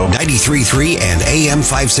93.3 and AM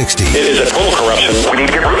 560. It is a total corruption. We need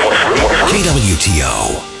to get ruthless.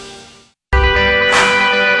 KWTO.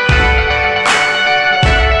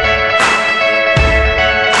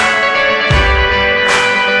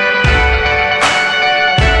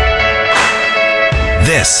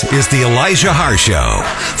 This is the Elijah Haahr Show.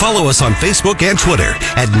 Follow us on Facebook and Twitter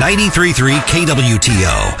at 93.3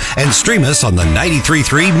 KWTO and stream us on the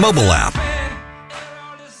 93.3 mobile app.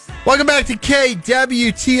 Welcome back to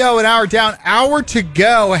KWTO, an hour down, hour to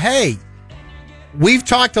go. Hey, we've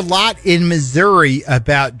talked a lot in Missouri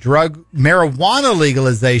about marijuana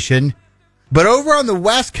legalization, but over on the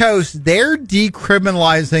West Coast, they're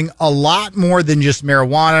decriminalizing a lot more than just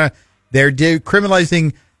marijuana. They're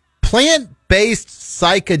decriminalizing plant-based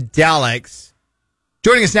psychedelics.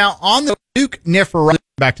 Joining us now on the Luke Niforatos.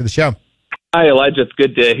 Back to the show. Hi, Elijah. It's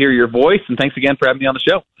good to hear your voice, and thanks again for having me on the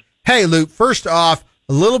show. Hey, Luke. First off,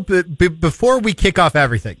 a little bit before we kick off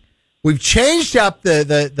everything, we've changed up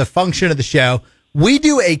the function of the show. We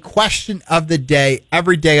do a question of the day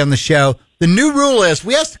every day on the show. The new rule is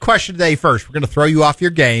we ask the question of the day first. We're going to throw you off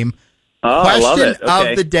your game. Oh, question I love it.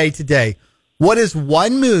 Okay. of the day today. What is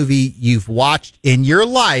one movie you've watched in your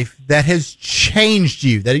life that has changed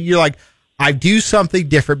you? That you're like, I do something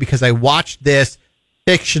different because I watched this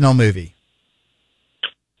fictional movie.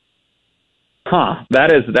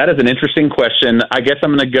 That is an interesting question. I guess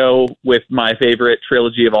I'm going to go with my favorite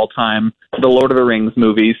trilogy of all time, the Lord of the Rings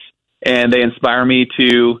movies, and they inspire me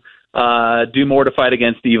to do more to fight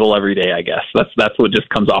against evil every day. I guess that's what just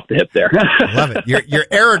comes off the hip there. I love it. You're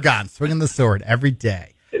Aragorn swinging the sword every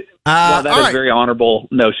day. Well, that is a very honorable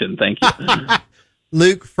notion. Thank you.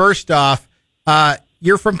 Luke, first off,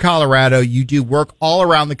 you're from Colorado. You do work all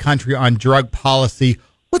around the country on drug policy.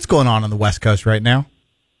 What's going on the West Coast right now?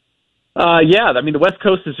 Yeah, I mean, the West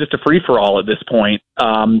Coast is just a free-for-all at this point.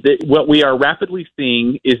 What we are rapidly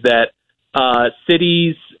seeing is that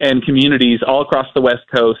cities and communities all across the West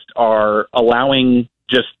Coast are allowing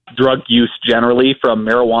just drug use generally, from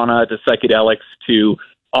marijuana to psychedelics to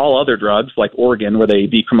all other drugs, like Oregon, where they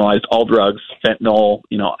decriminalized all drugs, fentanyl,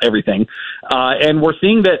 everything. And we're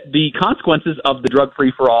seeing that the consequences of the drug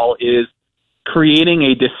free-for-all is creating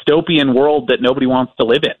a dystopian world that nobody wants to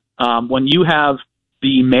live in. When you have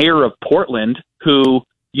the mayor of Portland, who,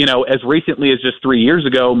 as recently as just 3 years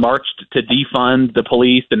ago, marched to defund the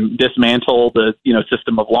police and dismantle the,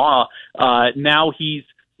 system of law, now he's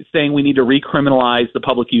saying we need to recriminalize the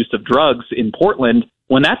public use of drugs in Portland.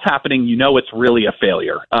 When that's happening, it's really a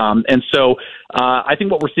failure. And so I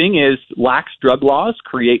think what we're seeing is lax drug laws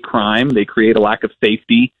create crime. They create a lack of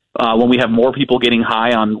safety. When we have more people getting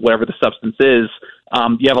high on whatever the substance is,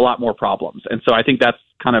 you have a lot more problems. And so I think that's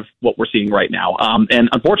kind of what we're seeing right now. And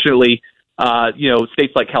unfortunately,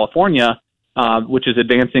 states like California, which is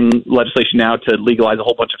advancing legislation now to legalize a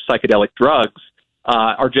whole bunch of psychedelic drugs,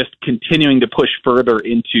 are just continuing to push further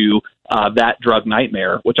into that drug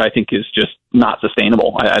nightmare, which I think is just not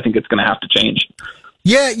sustainable. I think it's going to have to change.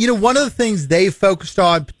 Yeah, one of the things they focused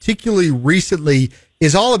on, particularly recently,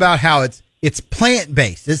 is all about how it's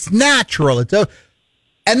plant-based, it's natural,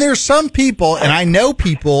 and there's some people, and I know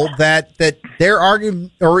people that their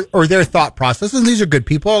argument or their thought process, and these are good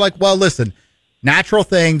people, are like, well, listen, natural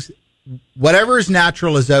things, whatever is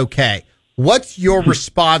natural is okay. What's your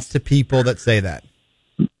response to people that say that?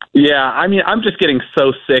 Yeah, I mean, I'm just getting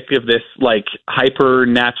so sick of this, like, hyper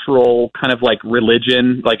natural kind of like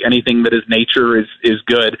religion, like anything that is nature is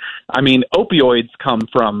good. I mean, opioids come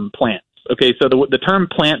from plants. Okay, so the term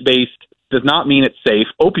plant-based does not mean it's safe.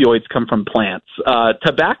 Opioids come from plants.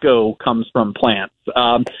 Tobacco comes from plants.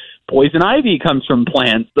 Poison ivy comes from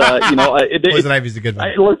plants. Poison ivy is a good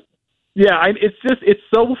one. It's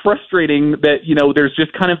so frustrating that, there's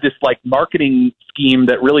just kind of this like marketing scheme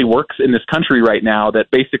that really works in this country right now that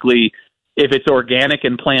basically, if it's organic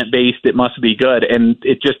and plant-based, it must be good. And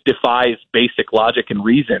it just defies basic logic and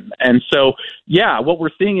reason. And so, what we're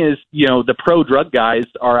seeing is, the pro-drug guys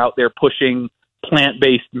are out there pushing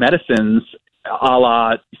plant-based medicines, a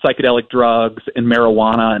la psychedelic drugs and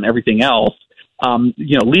marijuana and everything else,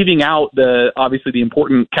 leaving out obviously the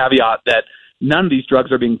important caveat that none of these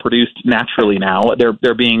drugs are being produced naturally now.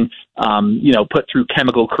 They're being, put through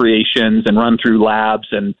chemical creations and run through labs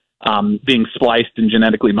and being spliced and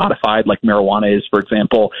genetically modified, like marijuana is, for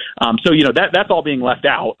example. That's all being left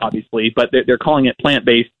out, obviously, but they're calling it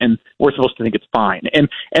plant-based, and we're supposed to think it's fine. And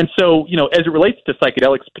so, as it relates to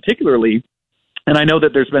psychedelics particularly, And I know that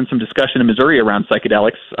there's been some discussion in Missouri around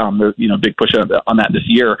psychedelics. There's, big push on that this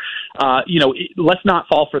year. Let's not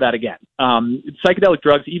fall for that again. Psychedelic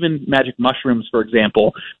drugs, even magic mushrooms, for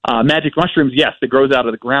example. Magic mushrooms, yes, it grows out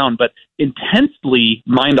of the ground, but intensely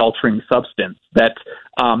mind-altering substance that,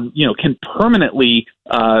 can permanently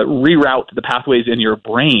reroute the pathways in your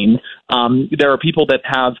brain. There are people that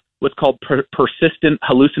have what's called persistent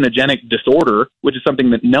hallucinogenic disorder, which is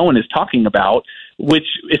something that no one is talking about, which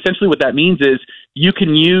essentially what that means is you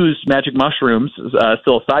can use magic mushrooms,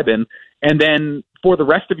 psilocybin, and then for the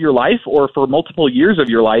rest of your life or for multiple years of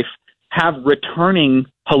your life, have returning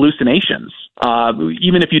hallucinations.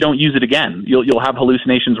 Even if you don't use it again, you'll have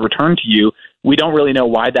hallucinations return to you. We don't really know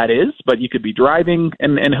why that is, but you could be driving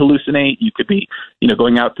and hallucinate. You could be,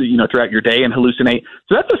 going out to, throughout your day and hallucinate.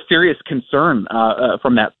 So that's a serious concern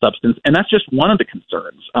from that substance, and that's just one of the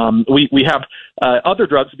concerns. We have other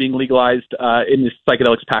drugs being legalized in this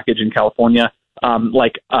psychedelics package in California,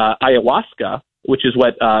 like ayahuasca, which is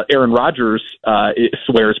what Aaron Rodgers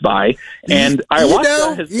swears by. And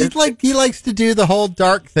ayahuasca he likes to do the whole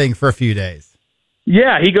dark thing for a few days.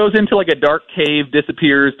 Yeah, he goes into like a dark cave,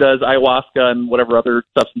 disappears, does ayahuasca and whatever other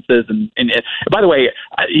substances. And by the way,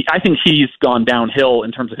 I think he's gone downhill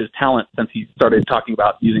in terms of his talent since he started talking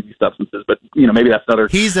about using these substances. But maybe that's another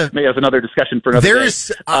discussion for another day.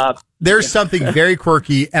 There's something very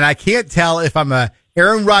quirky, and I can't tell if I'm a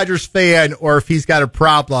Aaron Rodgers fan or if he's got a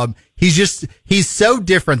problem. He's so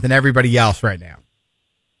different than everybody else right now.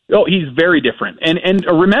 Oh, he's very different. And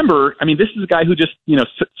remember, I mean, this is a guy who just,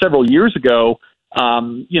 several years ago,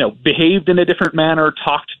 behaved in a different manner,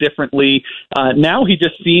 talked differently. Now he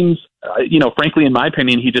just seems, frankly, in my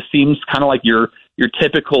opinion, he just seems kind of like your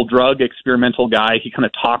typical drug experimental guy. He kind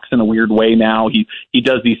of talks in a weird way now. He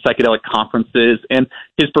does these psychedelic conferences, and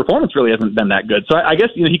his performance really hasn't been that good. So I guess,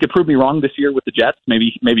 he could prove me wrong this year with the Jets.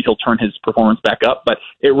 Maybe he'll turn his performance back up, but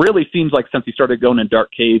it really seems like since he started going in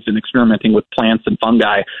dark caves and experimenting with plants and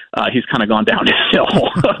fungi, he's kind of gone downhill.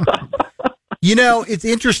 It's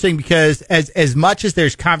interesting because as much as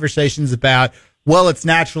there's conversations about, well, it's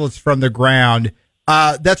natural, it's from the ground,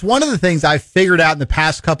 that's one of the things I've figured out in the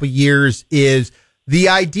past couple of years is the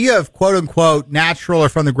idea of quote unquote natural or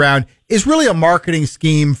from the ground is really a marketing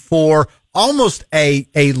scheme for almost a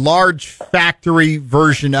large factory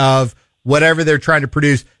version of whatever they're trying to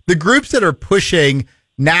produce. The groups that are pushing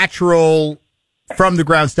natural from the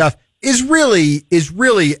ground stuff is really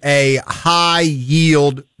a high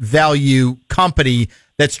yield value company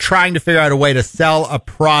that's trying to figure out a way to sell a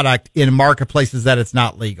product in marketplaces that it's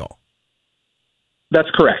not legal.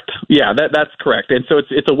 That's correct. Yeah, that's correct. And so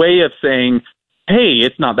it's a way of saying, hey,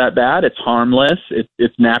 it's not that bad. It's harmless.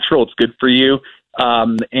 It's natural. It's good for you.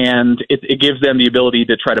 And it gives them the ability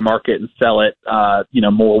to try to market and sell it,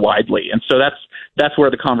 more widely. And so that's where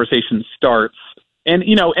the conversation starts. And,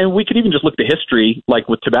 and we could even just look to history, like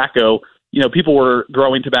with tobacco. People were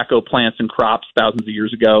growing tobacco plants and crops thousands of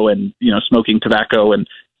years ago and, smoking tobacco, and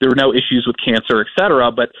there were no issues with cancer, et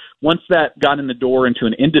cetera. But once that got in the door into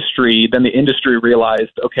an industry, then the industry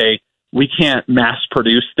realized, okay, we can't mass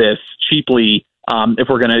produce this cheaply if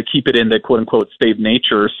we're going to keep it in the quote unquote state of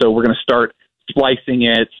nature. So we're going to start splicing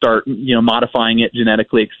it, modifying it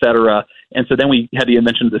genetically, et cetera. And so then we had the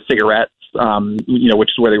invention of the cigarettes, which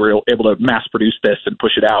is where they were able to mass produce this and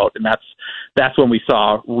push it out. And that's when we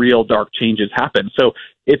saw real dark changes happen. So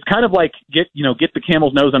it's kind of like get the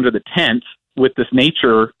camel's nose under the tent with this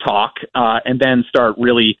nature talk, and then start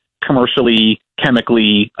really commercially,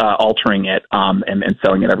 chemically altering it and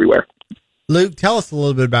selling it everywhere. Luke, tell us a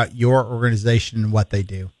little bit about your organization and what they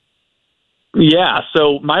do. Yeah,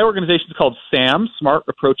 so my organization is called SAM, Smart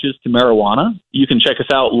Approaches to Marijuana. You can check us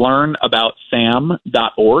out,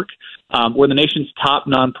 learnaboutsam.org. We're the nation's top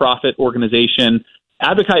nonprofit organization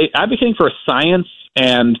advocating for a science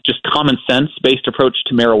and just common sense-based approach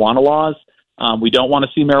to marijuana laws. We don't want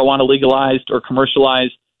to see marijuana legalized or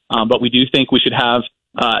commercialized, but we do think we should have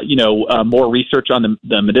more research on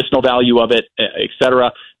the medicinal value of it, et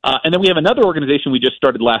cetera. And then we have another organization we just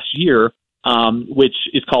started last year, which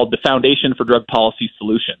is called the Foundation for Drug Policy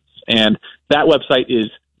Solutions. And that website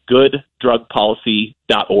is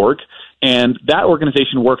gooddrugpolicy.org. And that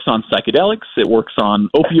organization works on psychedelics. It works on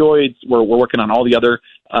opioids. We're working on all the other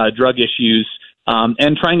drug issues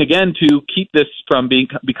and trying, again, to keep this from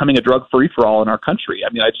becoming a drug free-for-all in our country. I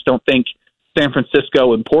mean, I just don't think San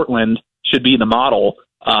Francisco and Portland should be the model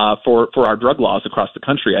for our drug laws across the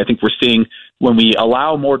country. I think we're seeing when we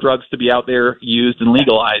allow more drugs to be out there, used and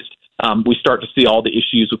legalized, we start to see all the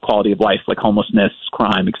issues with quality of life, like homelessness,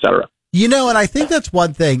 crime, et cetera. And I think that's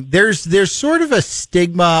one thing. There's sort of a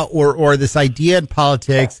stigma or this idea in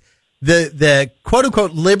politics the quote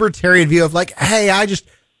unquote libertarian view of like, hey, I just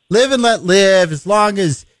live and let live as long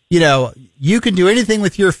as, you can do anything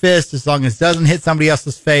with your fist as long as it doesn't hit somebody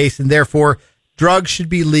else's face, and therefore drugs should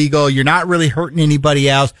be legal. You're not really hurting anybody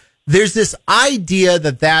else. There's this idea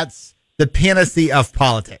that that's the panacea of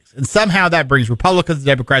politics, and somehow that brings Republicans and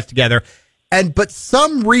Democrats together. But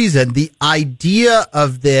some reason the idea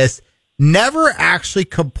of this never actually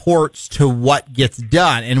comports to what gets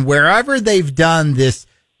done. And wherever they've done this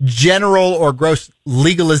general or gross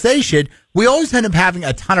legalization, we always end up having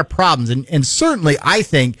a ton of problems. And certainly, I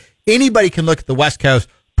think anybody can look at the West Coast,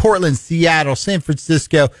 Portland, Seattle, San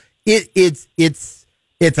Francisco. It's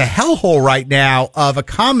a hellhole right now of a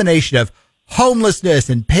combination of homelessness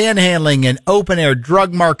and panhandling and open air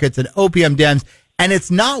drug markets and opium dens, and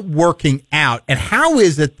it's not working out. And how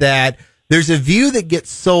is it that there's a view that gets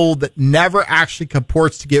sold that never actually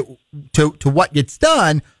comports to get to what gets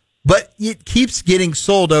done, but it keeps getting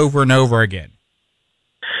sold over and over again?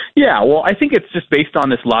 Yeah, well, I think it's just based on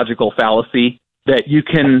this logical fallacy that you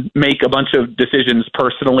can make a bunch of decisions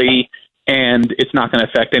personally and it's not going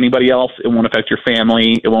to affect anybody else. It won't affect your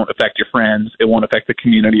family. It won't affect your friends. It won't affect the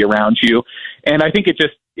community around you. And I think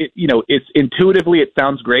it's intuitively, it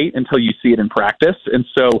sounds great until you see it in practice. And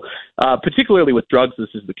so, particularly with drugs, this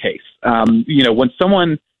is the case. When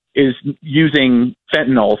someone is using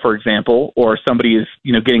fentanyl, for example, or somebody is,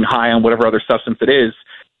 getting high on whatever other substance it is,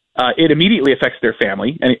 it immediately affects their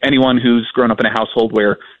family. Anyone who's grown up in a household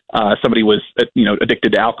where somebody was,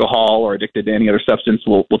 addicted to alcohol or addicted to any other substance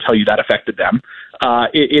will tell you that affected them.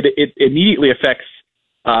 It immediately affects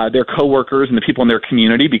their coworkers and the people in their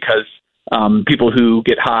community because people who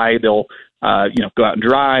get high, they'll go out and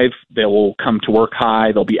drive. They will come to work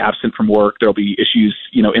high. They'll be absent from work. There'll be issues,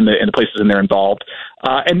 in the places in they're involved.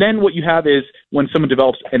 And then what you have is when someone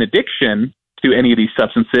develops an addiction to any of these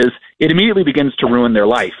substances, it immediately begins to ruin their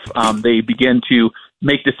life. They begin to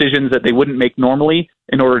make decisions that they wouldn't make normally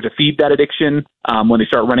in order to feed that addiction. When they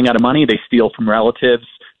start running out of money, they steal from relatives.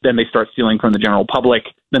 Then they start stealing from the general public.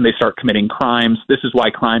 Then they start committing crimes. This is why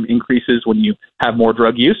crime increases when you have more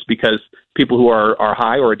drug use, because people who are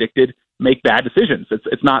high or addicted make bad decisions.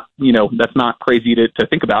 It's not, that's not crazy to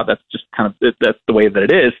think about. That's just that's the way that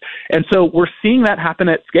it is. And so we're seeing that happen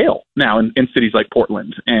at scale now in cities like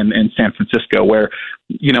Portland and San Francisco, where,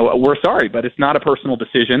 we're sorry, but it's not a personal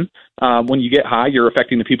decision. When you get high, you're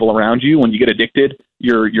affecting the people around you. When you get addicted,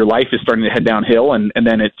 your life is starting to head downhill, and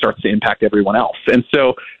then it starts to impact everyone else. And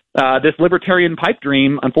so this libertarian pipe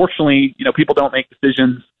dream, unfortunately, people don't make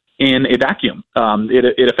decisions in a vacuum.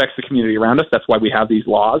 It affects the community around us. That's why we have these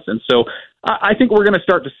laws. And so I think we're going to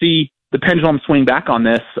start to see the pendulum swing back on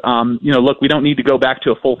this. Look, we don't need to go back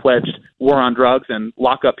to a full-fledged war on drugs and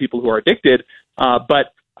lock up people who are addicted.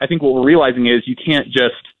 But I think what we're realizing is you can't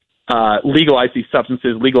just legalize these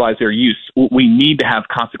substances, legalize their use. We need to have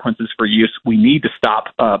consequences for use. We need to stop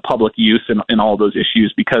public use in all of those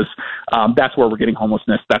issues, because that's where we're getting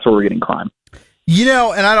homelessness. That's where we're getting crime.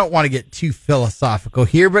 And I don't want to get too philosophical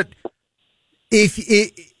here, but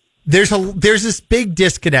there's this big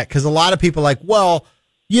disconnect, because a lot of people are like, well,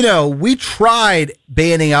 we tried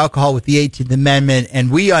banning alcohol with the 18th Amendment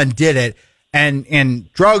and we undid it.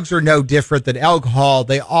 And drugs are no different than alcohol.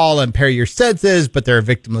 They all impair your senses, but they're a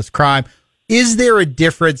victimless crime. Is there a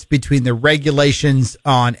difference between the regulations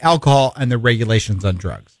on alcohol and the regulations on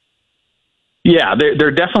drugs? Yeah,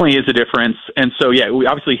 there definitely is a difference. And so, we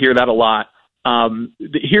obviously hear that a lot.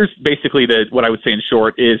 Here's basically what I would say in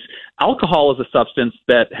short is alcohol is a substance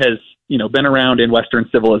that has, been around in Western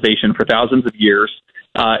civilization for thousands of years,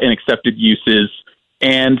 in accepted uses.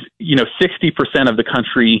 And, 60% of the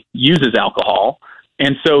country uses alcohol.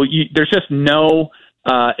 And so there's just no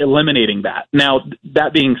eliminating that. Now,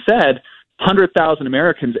 that being said, 100,000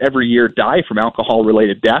 Americans every year die from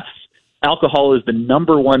alcohol-related deaths. Alcohol is the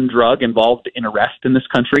number one drug involved in arrest in this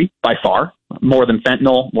country by far, more than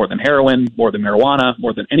fentanyl, more than heroin, more than marijuana,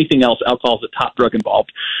 more than anything else. Alcohol is the top drug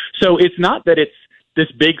involved. So it's not that it's this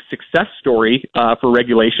big success story for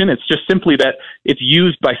regulation. It's just simply that it's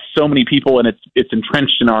used by so many people and it's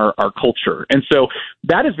entrenched in our culture. And so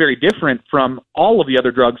that is very different from all of the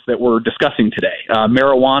other drugs that we're discussing today.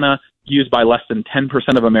 Marijuana, used by less than 10%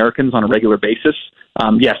 of Americans on a regular basis.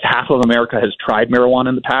 Yes, half of America has tried marijuana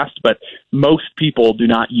in the past, but most people do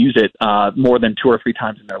not use it more than 2 or 3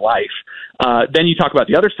 times in their life. Then you talk about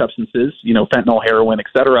the other substances, fentanyl, heroin, et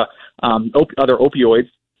cetera, other opioids.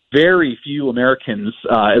 Very few Americans,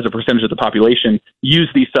 as a percentage of the population, use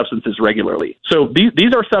these substances regularly. So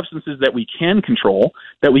these are substances that we can control,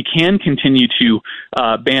 that we can continue to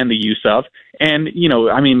ban the use of. And,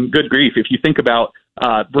 good grief, if you think about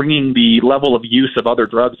bringing the level of use of other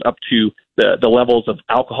drugs up to the levels of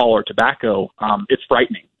alcohol or tobacco, it's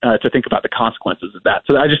frightening to think about the consequences of that.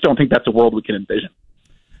 So I just don't think that's a world we can envision.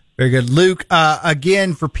 Very good. Luke,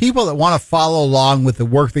 again, for people that want to follow along with the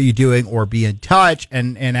work that you're doing or be in touch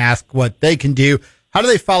and ask what they can do, how do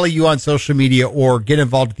they follow you on social media or get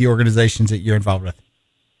involved with the organizations that you're involved with?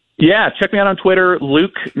 Yeah, check me out on Twitter,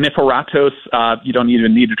 Luke Niforatos. You don't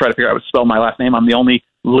even need to try to figure out how to spell my last name. I'm the only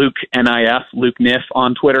Luke, N-I-F, Luke Nif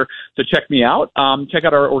on Twitter. So check me out. Check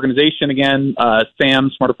out our organization again,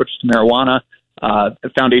 SAM, Smart Approaches to Marijuana,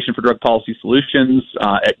 Foundation for Drug Policy Solutions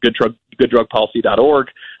at gooddrugpolicy.org.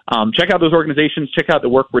 Check out those organizations. Check out the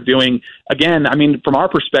work we're doing. Again, I mean, from our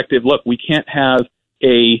perspective, look, we can't have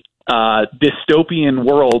a dystopian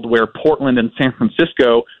world where Portland and San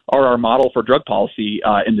Francisco are our model for drug policy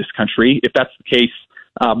in this country. If that's the case,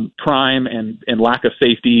 crime and lack of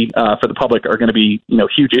safety for the public are going to be,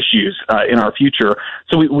 huge issues in our future.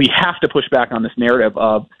 So we have to push back on this narrative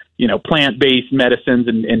of, plant-based medicines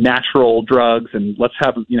and natural drugs, and let's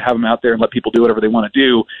have them out there and let people do whatever they want to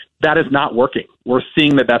do. That is not working. We're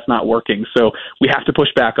seeing that that's not working. So we have to push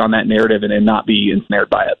back on that narrative and not be ensnared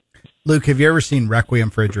by it. Luke, have you ever seen Requiem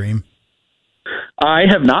for a Dream? I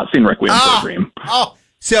have not seen Requiem for a Dream.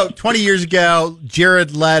 So 20 years ago,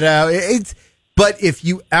 Jared Leto. But if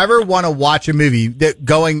you ever want to watch a movie we're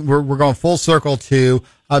going full circle to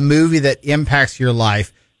a movie that impacts your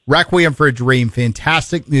life. Requiem for a Dream,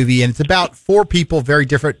 fantastic movie, and it's about four people, very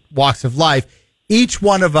different walks of life. Each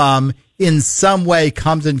one of them, in some way,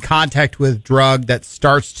 comes in contact with drug that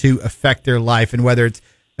starts to affect their life, and whether it's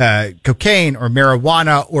cocaine or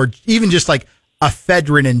marijuana or even just like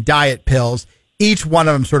ephedrine and diet pills, each one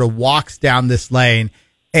of them sort of walks down this lane.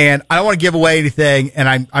 And I don't want to give away anything,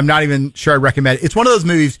 and I'm not even sure I'd recommend it. It's one of those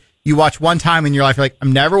movies you watch one time in your life, you're like,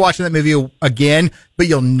 I'm never watching that movie again, but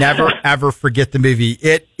you'll never, ever forget the movie.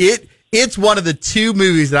 It's one of the two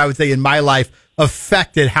movies that I would say in my life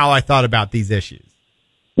affected how I thought about these issues.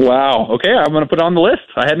 Wow. Okay, I'm going to put it on the list.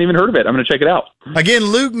 I hadn't even heard of it. I'm going to check it out. Again,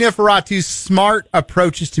 Luke Niforatos, Smart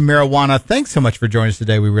Approaches to Marijuana. Thanks so much for joining us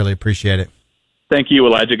today. We really appreciate it. Thank you,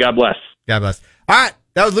 Elijah. God bless. God bless. All right,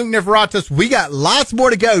 that was Luke Niforatos. We got lots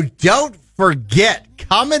more to go. Don't forget,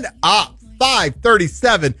 coming up,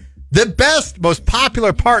 5:37, the best, most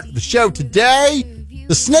popular part of the show today,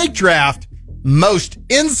 the Snake Draft, most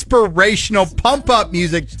inspirational pump-up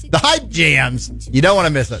music, the hype jams. You don't want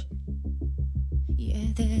to miss it.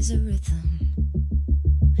 Yeah, there's a rhythm.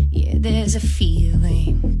 Yeah, there's a feeling.